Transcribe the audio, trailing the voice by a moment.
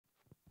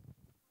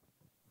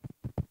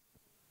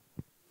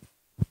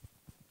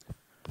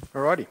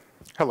Alrighty.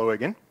 Hello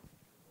again.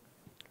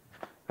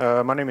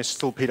 My name is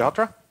still Peter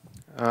Hutterer.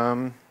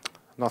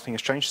 Nothing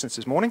has changed since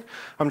this morning.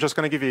 I'm just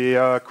going to give you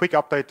a quick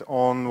update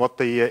on what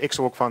the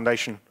X.Org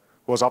Foundation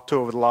was up to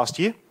over the last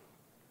year.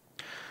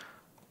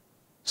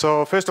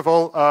 So first of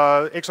all,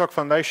 X.Org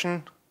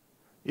Foundation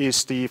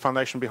is the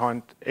foundation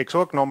behind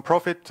X.Org,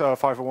 non-profit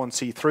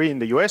 501c3 in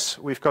the US.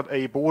 We've got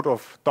a board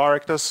of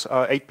directors,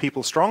 8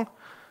 people strong.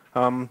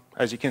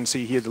 As you can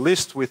see here, the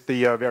list with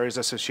the various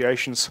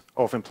associations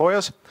of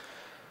employers.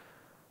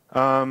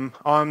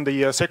 I'm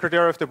the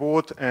secretary of the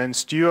board, and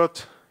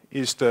Stuart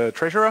is the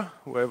treasurer,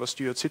 wherever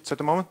Stuart sits at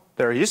the moment.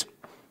 There he is.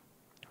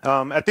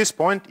 At this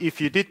point, if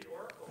you did...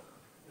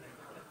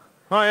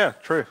 Oh yeah,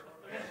 true.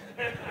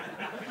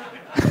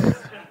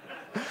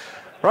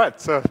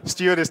 Right, so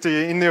Stuart is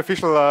in the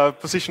official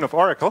position of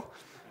Oracle.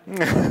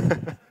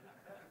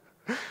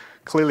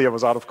 Clearly I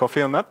was out of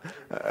coffee on that.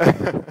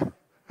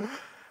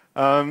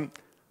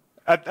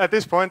 At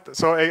this point,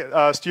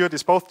 so Stuart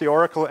is both the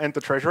Oracle and the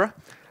treasurer.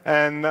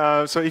 And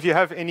so if you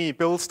have any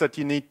bills that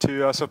you need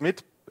to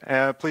submit,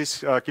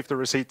 please give the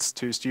receipts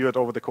to Stuart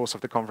over the course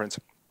of the conference.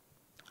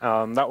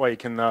 That way he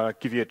can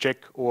give you a check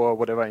or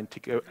whatever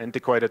antiquated. You're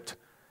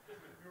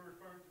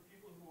referring to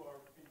people who are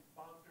being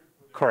sponsored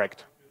for the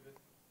Correct.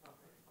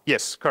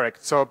 Yes,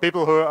 correct. So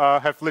people who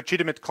have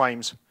legitimate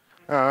claims.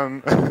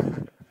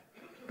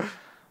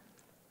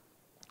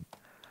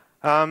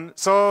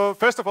 So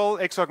first of all,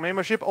 X.Org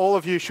membership. All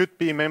of you should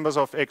be members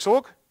of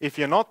X.Org. If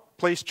you're not,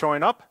 please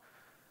join up.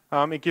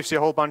 It gives you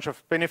a whole bunch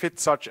of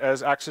benefits, such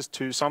as access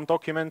to some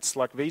documents,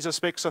 like visa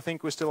specs, I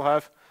think we still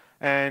have.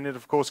 And it,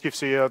 of course, gives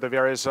you the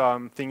various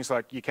things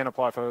like you can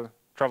apply for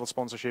travel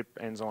sponsorship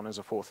and so on and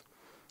so forth.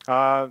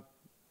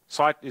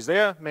 Site is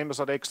there,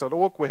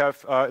 members.x.org. We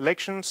have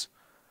elections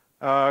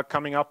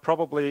coming up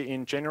probably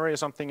in January or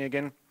something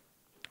again.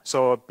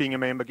 So being a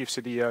member gives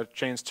you the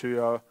chance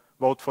to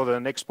vote for the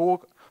next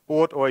board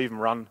or even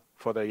run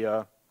for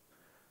the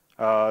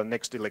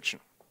next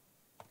election.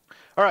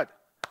 All right.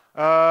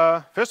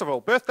 First of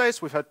all,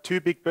 birthdays. We've had 2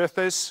 big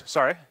birthdays.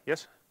 Sorry,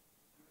 yes?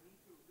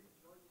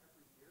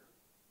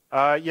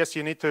 Yes,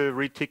 you need to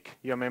re-tick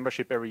your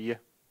membership every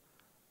year.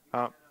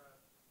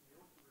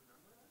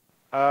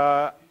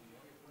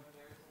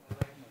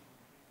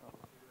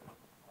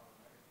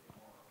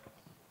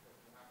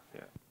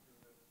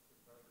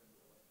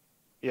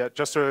 Yeah,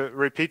 just to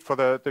repeat for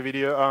the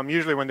video,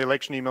 usually when the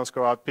election emails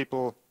go out,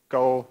 people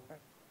go,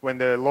 when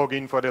they log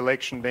in for the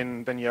election,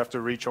 then you have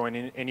to rejoin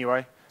in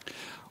anyway.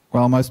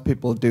 Well, most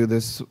people do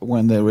this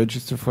when they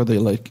register for the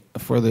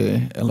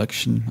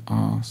election,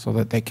 so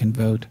that they can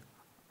vote.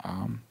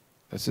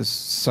 This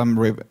is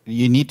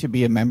you need to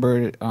be a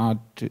member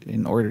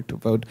in order to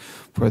vote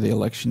for the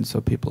election, so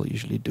people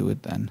usually do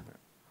it then.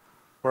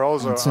 We're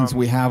also, and since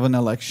we have an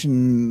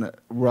election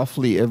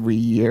roughly every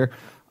year,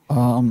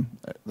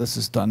 this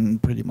is done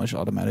pretty much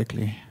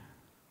automatically.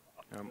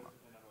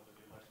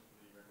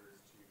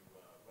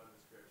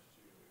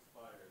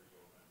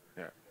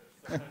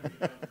 Yeah.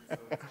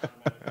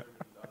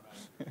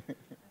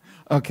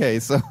 Okay,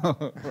 so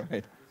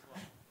right.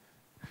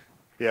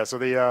 Yeah, so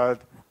the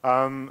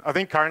I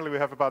think currently we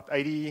have about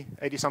 80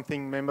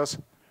 something members,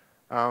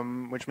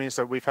 which means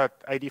that we've had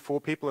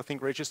 84 people I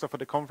think register for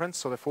the conference.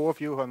 So the 4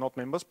 of you who are not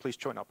members, please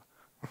join up.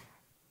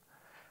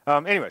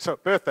 Anyway, so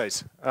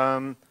birthdays.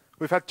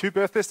 We've had 2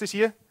 birthdays this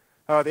year.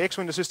 The X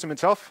Window system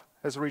itself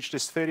has reached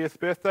its 30th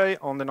birthday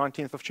on the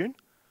 19th of June,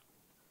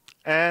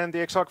 and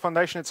the X.Org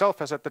Foundation itself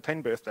has had the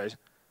 10 birthdays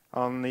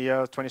on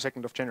the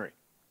 22nd of January.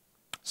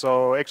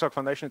 So X.Org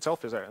Foundation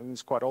itself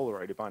is quite old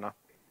already by now.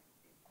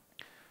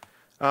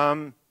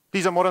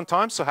 These are modern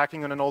times, so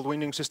hacking on an old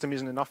Windows system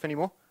isn't enough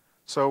anymore.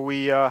 So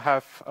we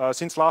have,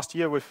 since last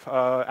year, we've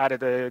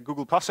added a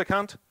Google Plus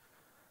account.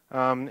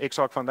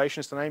 X.Org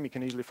Foundation is the name, you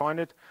can easily find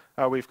it.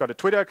 We've got a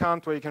Twitter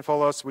account where you can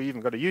follow us. We even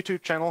got a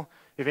YouTube channel.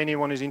 If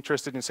anyone is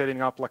interested in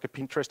setting up like a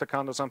Pinterest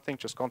account or something,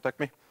 just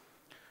contact me.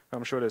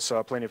 I'm sure there's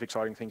plenty of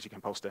exciting things you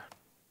can post there.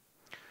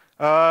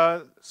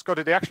 Let's go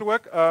to the actual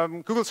work.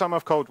 Google Summer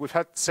of Code. We've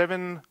had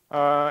 7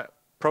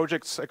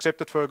 projects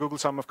accepted for Google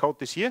Summer of Code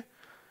this year.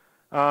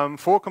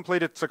 4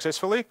 completed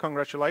successfully.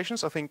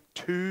 Congratulations. I think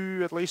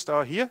 2 at least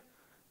are here.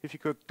 If you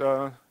could,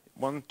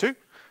 1, 2.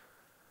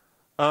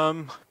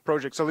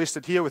 Projects are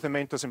listed here with the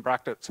mentors in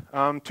brackets.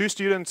 3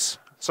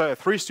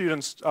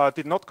 students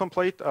did not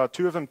complete.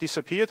 2 of them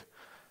disappeared.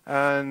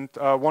 And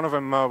one of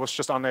them was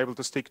just unable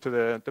to stick to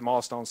the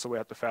milestones, so we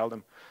had to fail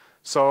them.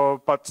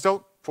 So, but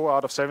still, 4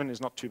 out of 7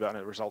 is not too bad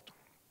a result.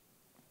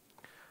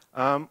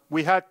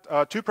 We had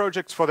 2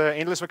 projects for the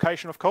Endless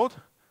Vacation of Code.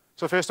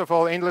 So first of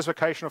all, Endless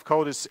Vacation of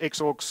Code is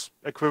X.Org's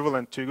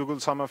equivalent to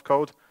Google Summer of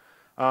Code.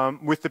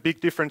 With the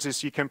big difference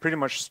is you can pretty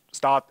much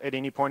start at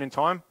any point in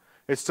time.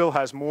 It still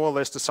has more or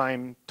less the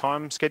same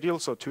time schedule,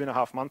 so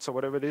 2.5 months or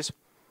whatever it is.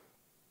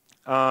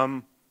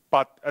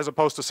 But as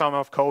opposed to Summer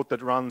of Code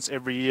that runs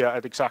every year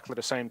at exactly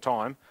the same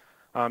time,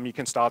 you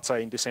can start,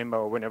 say, in December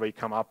or whenever you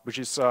come up, which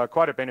is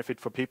quite a benefit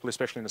for people,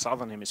 especially in the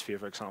Southern Hemisphere,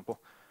 for example.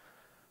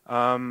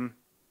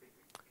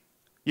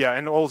 Yeah,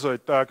 and also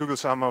Google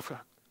Summer of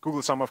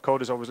Google Summer of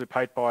Code is obviously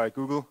paid by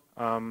Google.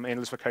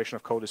 Endless Vacation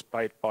of Code is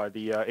paid by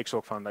the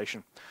X.Org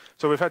Foundation.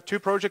 So we've had 2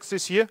 projects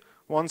this year.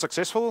 One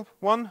successful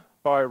one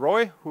by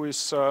Roy, who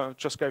is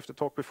just gave the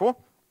talk before.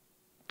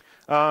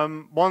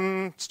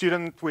 One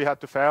student we had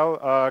to fail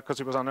because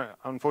he was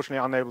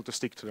unfortunately unable to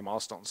stick to the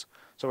milestones.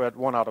 So we had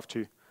 1 out of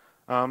 2.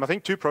 I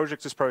think 2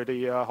 projects is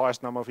probably the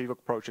highest number of EVOC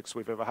projects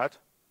we've ever had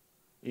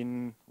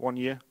in 1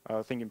 year.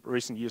 I think in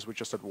recent years we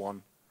just had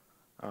 1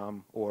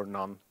 or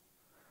none.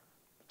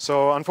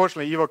 So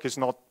unfortunately EVOC is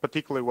not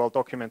particularly well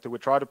documented. We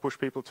try to push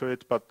people to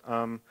it, but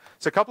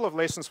it's a couple of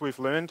lessons we've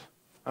learned,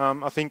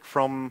 I think,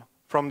 from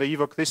the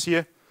EVOC this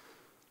year.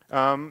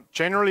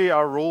 Generally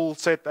our rule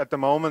set at the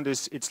moment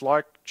is it's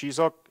like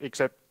XOC,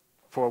 except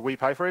for we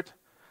pay for it.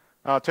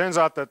 Turns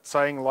out that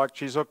saying like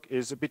XOC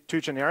is a bit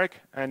too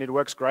generic, and it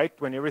works great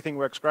when everything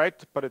works great,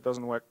 but it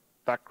doesn't work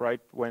that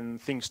great when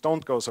things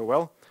don't go so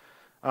well.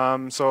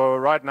 So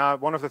right now,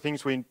 one of the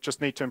things we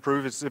just need to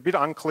improve is it's a bit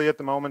unclear at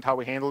the moment how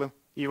we handle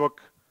EVOC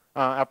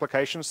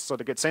applications. So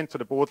they get sent to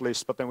the board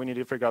list, but then we need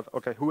to figure out,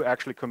 okay, who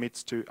actually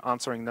commits to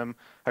answering them,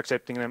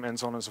 accepting them, and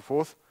so on and so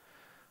forth.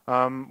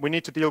 We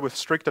need to deal with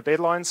stricter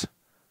deadlines.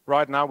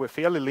 Right now, we're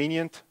fairly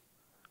lenient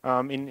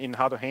in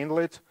how to handle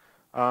it,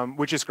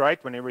 which is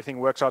great. When everything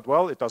works out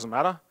well, it doesn't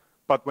matter.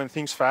 But when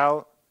things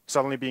fail,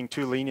 suddenly being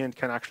too lenient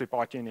can actually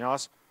bite you in the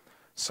ass.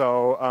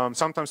 So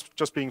sometimes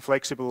just being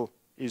flexible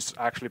is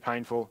actually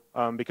painful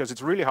because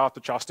it's really hard to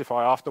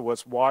justify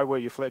afterwards why were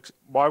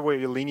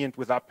you lenient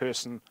with that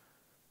person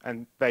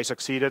and they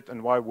succeeded,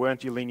 and why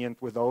weren't you lenient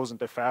with those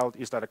and they failed?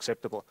 Is that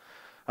acceptable?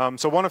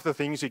 So one of the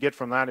things you get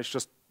from that is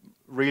just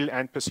real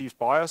and perceived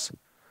bias,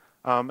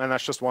 and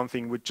that's just one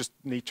thing we just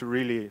need to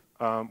really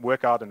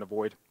work out and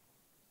avoid.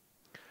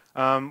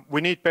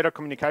 We need better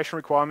communication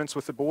requirements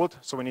with the board,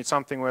 so we need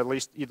something where at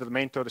least either the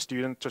mentor or the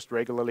student just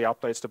regularly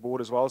updates the board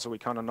as well, so we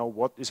kind of know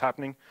what is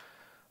happening.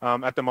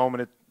 At the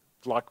moment,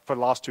 like for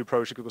the last 2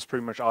 projects, it was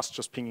pretty much us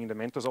just pinging the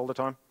mentors all the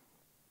time.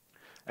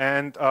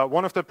 And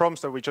one of the problems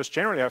that we just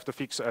generally have to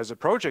fix as a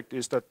project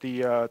is that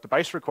the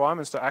base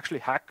requirements to actually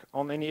hack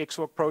on any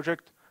X.Org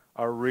project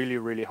are really,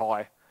 really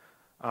high.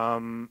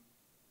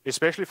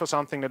 Especially for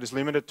something that is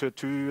limited to a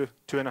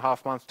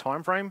 2.5 month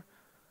time frame.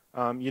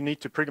 You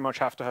need to pretty much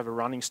have to have a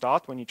running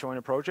start when you join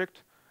a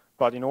project.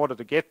 But in order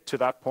to get to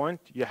that point,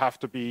 you have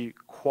to be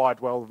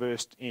quite well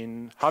versed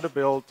in how to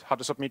build, how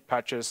to submit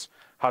patches,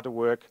 how to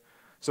work.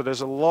 So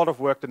there's a lot of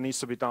work that needs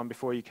to be done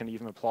before you can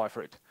even apply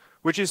for it.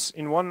 Which is,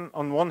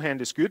 on one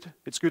hand, is good.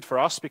 It's good for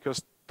us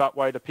because that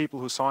way the people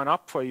who sign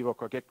up for EVOC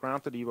or get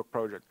granted EVOC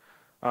project,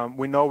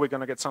 we know we're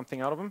going to get something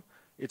out of them.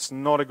 It's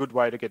not a good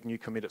way to get new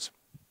committers.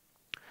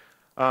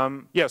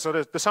 Yeah, so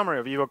the summary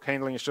of EVOC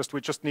handling is just we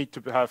just need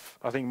to have,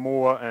 I think,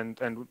 more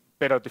and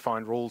better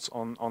defined rules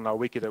on our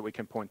wiki that we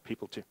can point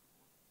people to.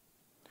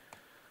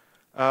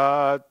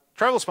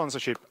 Travel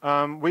sponsorship.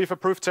 We've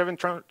approved 7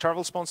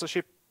 travel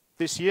sponsorship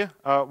this year.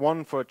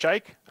 1 for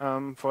Jake,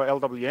 for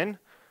LWN.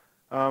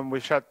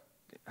 We've had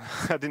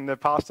in the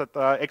past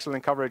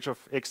excellent coverage of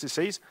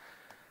XDCs.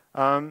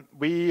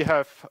 We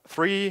have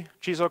 3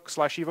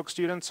 XOC/EVOC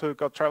students who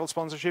got travel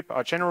sponsorship.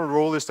 Our general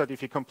rule is that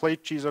if you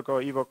complete XOC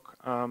or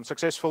EVOC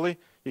successfully,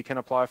 you can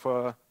apply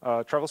for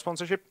travel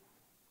sponsorship.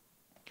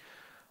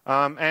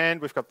 And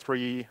we've got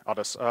 3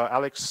 others,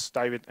 Alex,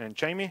 David, and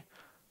Jamie.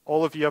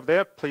 All of you up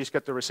there, please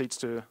get the receipts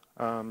to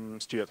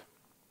Stuart.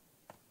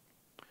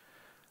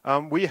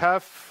 We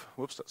have,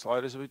 whoops, that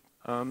slide is a bit.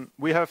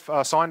 We have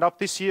signed up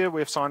this year.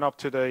 We have signed up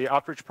to the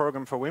outreach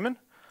program for women,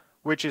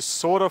 which is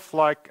sort of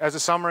like, as a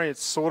summary,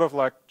 it's sort of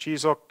like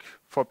XOC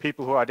for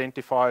people who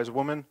identify as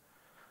women.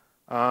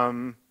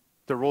 The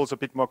rules are a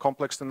bit more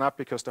complex than that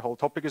because the whole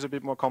topic is a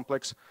bit more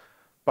complex,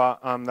 but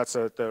that's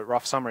the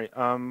rough summary.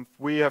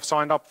 We have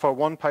signed up for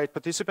 1 paid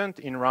participant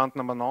in round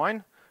number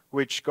 9,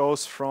 which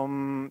goes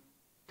from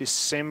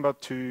December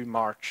to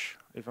March,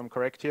 if I'm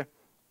correct here.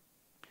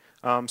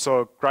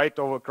 So great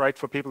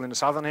for people in the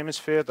Southern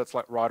Hemisphere. That's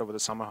like right over the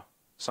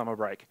summer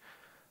break.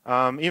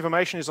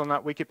 Information is on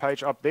that wiki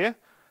page up there.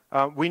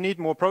 We need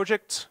more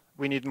projects.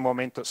 We need more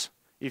mentors.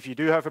 If you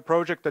do have a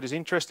project that is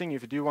interesting,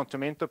 if you do want to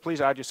mentor,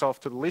 please add yourself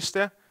to the list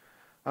there.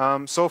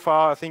 So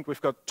far, I think we've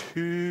got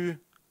 2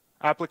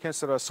 applicants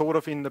that are sort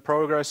of in the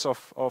progress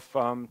of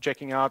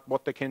checking out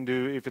what they can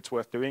do, if it's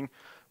worth doing.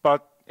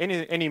 But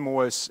any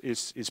more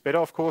is better,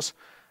 of course.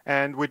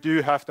 And we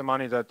do have the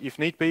money that, if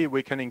need be,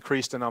 we can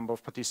increase the number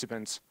of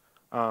participants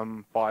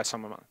by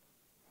some amount.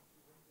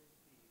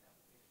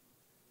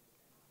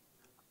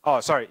 Oh,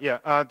 sorry,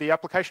 yeah. The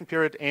application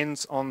period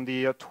ends on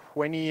the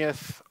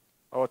 20th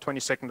or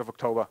 22nd of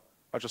October.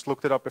 I just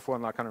looked it up before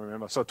and I can't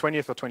remember. So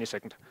 20th or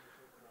 22nd.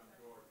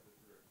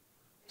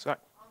 Sorry.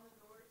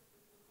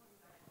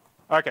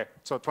 Okay,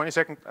 so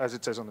 22nd, as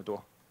it says on the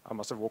door. I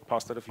must have walked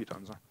past it a few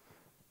times.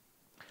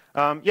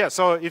 Yeah,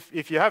 so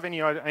if you have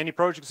any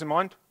projects in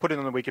mind, put it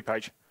on the wiki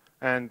page.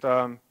 And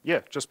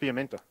yeah, just be a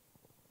mentor.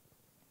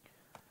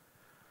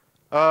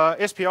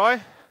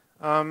 SPI,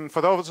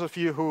 for those of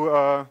you who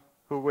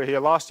were here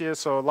last year,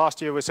 so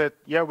last year we said,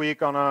 yeah, we're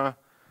gonna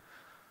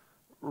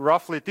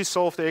roughly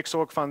dissolve the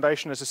X.Org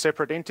Foundation as a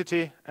separate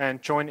entity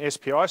and join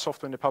SPI,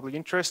 Software in the Public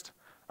Interest,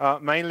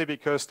 mainly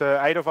because the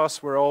 8 of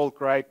us were all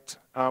great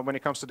when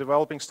it comes to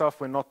developing stuff.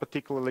 We're not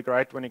particularly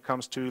great when it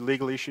comes to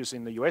legal issues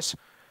in the US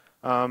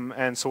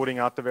and sorting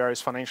out the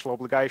various financial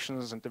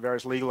obligations and the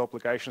various legal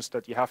obligations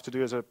that you have to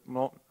do as a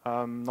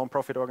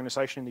non-profit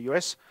organization in the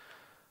US.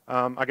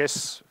 I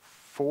guess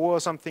 4 or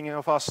something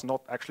of us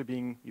not actually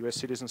being US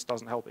citizens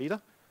doesn't help either.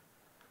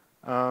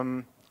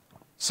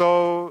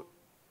 So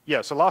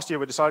last year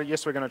we decided,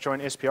 yes, we're going to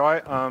join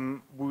SPI.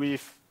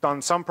 We've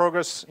done some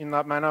progress in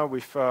that manner.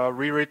 We've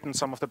rewritten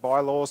some of the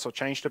bylaws or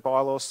changed the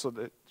bylaws so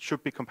that it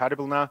should be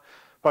compatible now.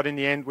 But in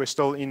the end, we're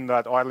still in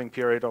that idling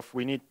period of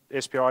we need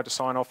SPI to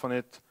sign off on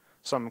it,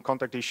 some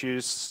contact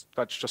issues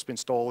that's just been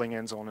stalling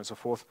and so on and so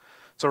forth.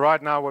 So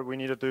right now what we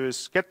need to do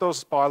is get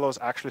those bylaws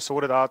actually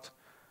sorted out.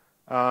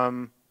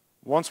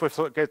 Once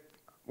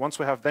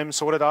we have them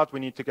sorted out, we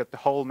need to get the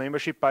whole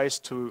membership base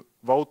to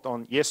vote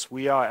on, yes,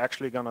 we are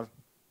actually going to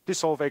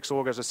dissolve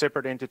X.Org as a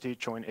separate entity,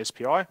 join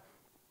SPI.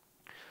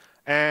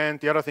 And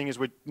the other thing is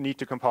we need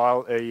to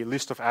compile a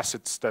list of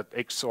assets that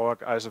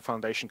X.Org as a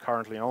foundation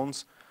currently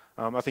owns.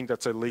 I think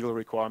that's a legal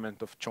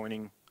requirement of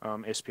joining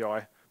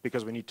SPI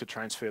because we need to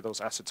transfer those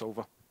assets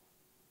over.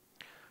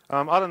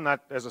 Other than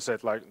that, as I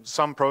said, like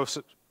some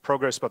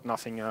progress, but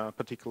nothing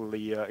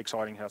particularly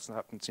exciting hasn't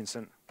happened since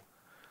then.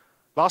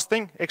 Last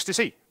thing,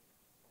 XDC.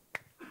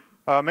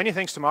 Many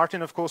thanks to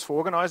Martin, of course, for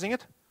organizing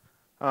it.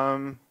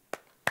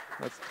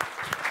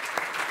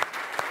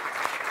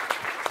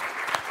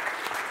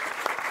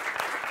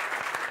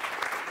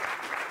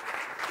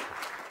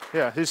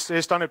 Yeah,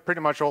 he's done it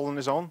pretty much all on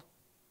his own,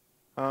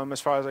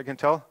 as far as I can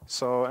tell.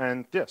 So,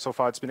 and yeah, so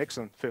far it's been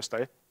excellent, first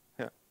day.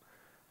 Yeah.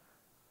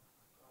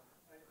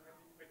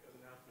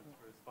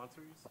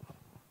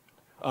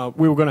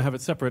 We were going to have a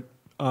separate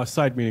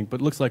side meeting,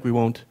 but it looks like we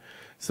won't.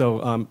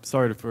 So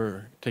sorry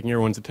for taking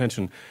everyone's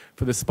attention.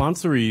 For the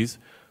sponsorees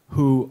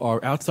who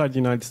are outside the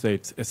United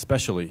States,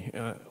 especially,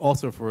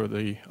 also for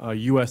the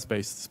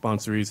US-based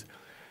sponsorees,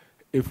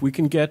 if we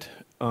can get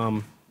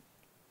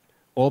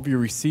all of your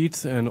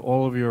receipts and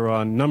all of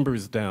your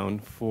numbers down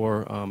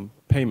for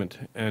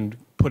payment and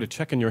put a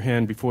check in your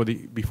hand before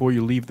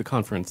you leave the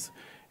conference,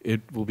 it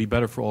will be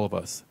better for all of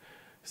us.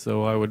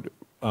 So I would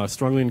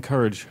strongly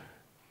encourage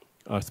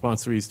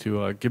sponsorees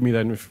to give me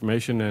that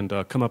information and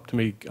come up to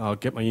me. I'll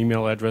get my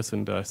email address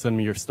and send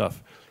me your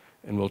stuff,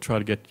 and we'll try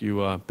to get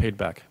you paid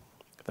back.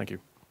 Thank you.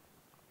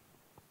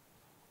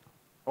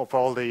 Or for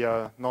all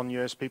the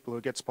non-US people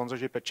who get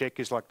sponsorship, a check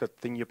is like the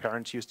thing your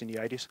parents used in the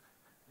 80s.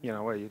 You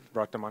know, where you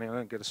write the money on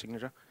it and get a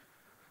signature.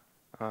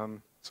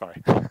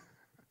 Sorry.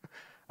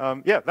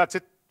 Yeah, that's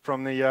it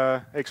from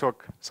the X.Org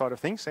side of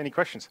things. Any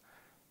questions?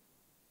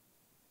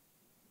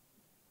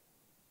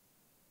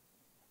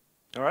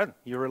 All right,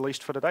 you're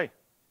released for the day.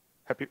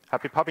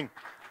 Happy pubbing.